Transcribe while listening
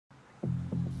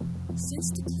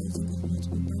Since the closing of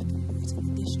multiple birthing wards in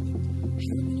the district,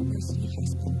 Howard University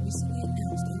Hospital recently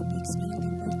announced they will be expanding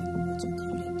their birthing ward to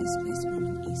accommodate displaced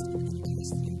women east of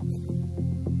Anacostia River.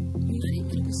 United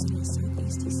Medical Center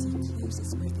Southeast DC closed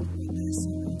its birthing ward last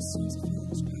summer and soon to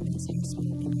follows Providence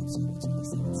Hospital in October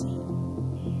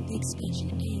 2017. The expansion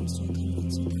aims to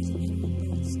accommodate 2,000 annual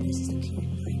births versus the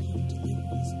current 900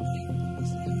 deliveries by Howard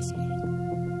University Hospital.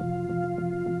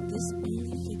 This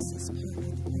only fixes part of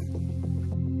the problem.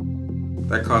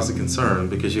 That caused a concern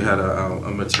because you had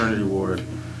a maternity ward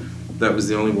that was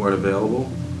the only ward available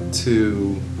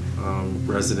to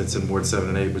residents in Ward 7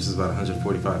 and 8, which is about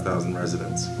 145,000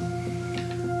 residents.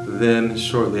 Then,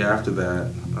 shortly after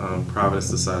that, Providence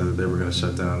decided that they were going to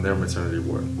shut down their maternity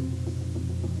ward.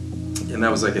 And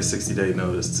that was like a 60-day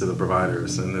notice to the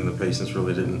providers, and then the patients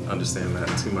really didn't understand that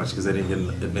too much because they didn't get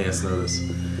an advance notice.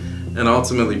 And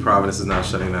ultimately, Providence is now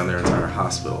shutting down their entire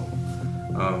hospital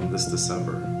this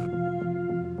December.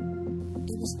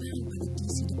 It was found by the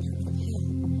DC Department of Health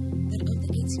that of the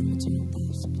 18 maternal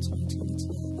deaths between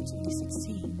 2012 and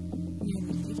 2016,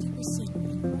 nearly 50%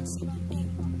 were in Ward 7 and 8.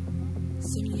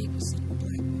 78% were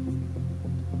Black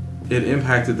women. It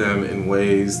impacted them in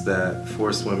ways that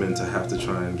forced women to have to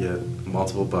try and get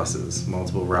multiple buses,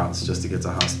 multiple routes just to get to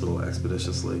hospital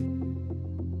expeditiously.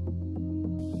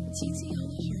 Titiana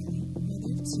Harley,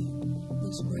 mother of two,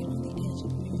 lives right on the edge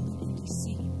of Maryland and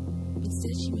DC, but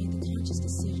said she made the conscious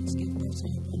decision to give birth to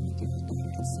her 1-month-old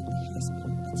daughter at Sibley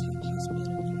Hospital, a top hospital in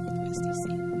Northwest DC.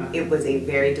 It was a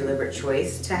very deliberate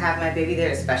choice to have my baby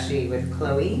there, especially with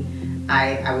Chloe.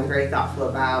 I was very thoughtful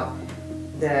about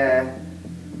the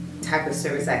type of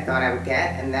service I thought I would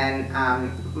get, and then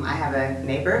I have a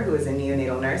neighbor who is a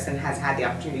neonatal nurse and has had the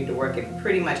opportunity to work at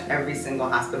pretty much every single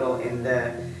hospital in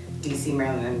the DC,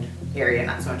 Maryland area,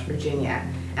 not so much Virginia.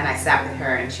 And I sat with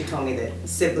her and she told me that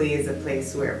Sibley is a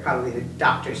place where probably the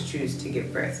doctors choose to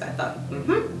give birth. So I thought,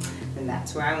 and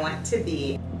that's where I want to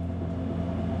be.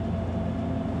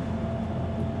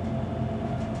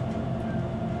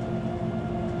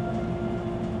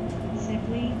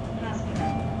 Sibley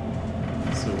Hospital.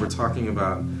 So we're talking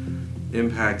about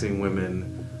impacting women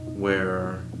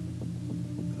where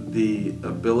the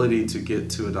ability to get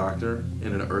to a doctor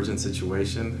in an urgent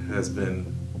situation has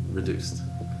been reduced.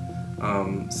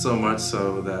 So much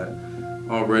so that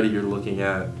already you're looking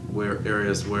at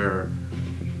areas where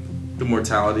the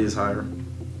mortality is higher,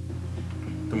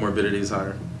 the morbidity is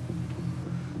higher.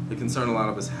 The concern a lot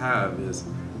of us have is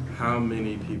how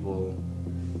many people,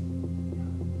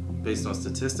 based on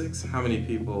statistics, how many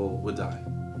people would die?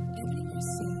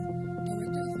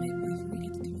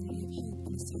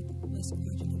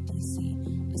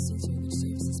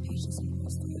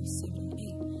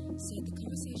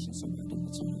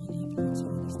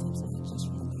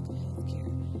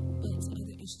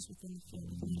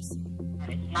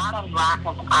 It's not a lack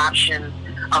of options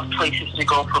of places to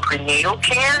go for prenatal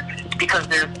care, because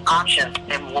there's options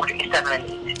in Ward 7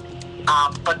 and 8.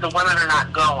 But the women are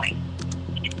not going.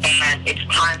 And it's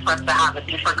time for us to have a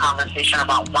different conversation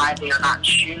about why they are not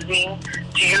choosing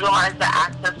to utilize the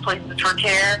access places for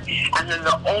care. And then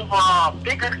the overall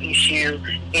bigger issue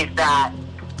is that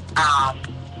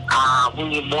we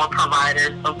need more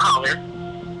providers of color,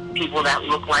 people that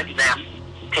look like them,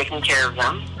 taking care of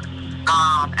them.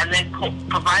 And then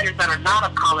providers that are not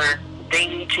of color, they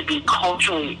need to be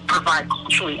provide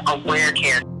culturally aware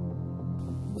care.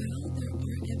 While there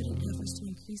are evident efforts to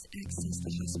increase access to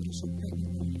hospitals for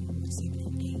pregnant women in Ward 7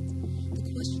 and 8, the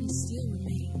question still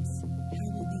remains, how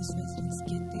will these residents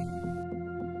get there?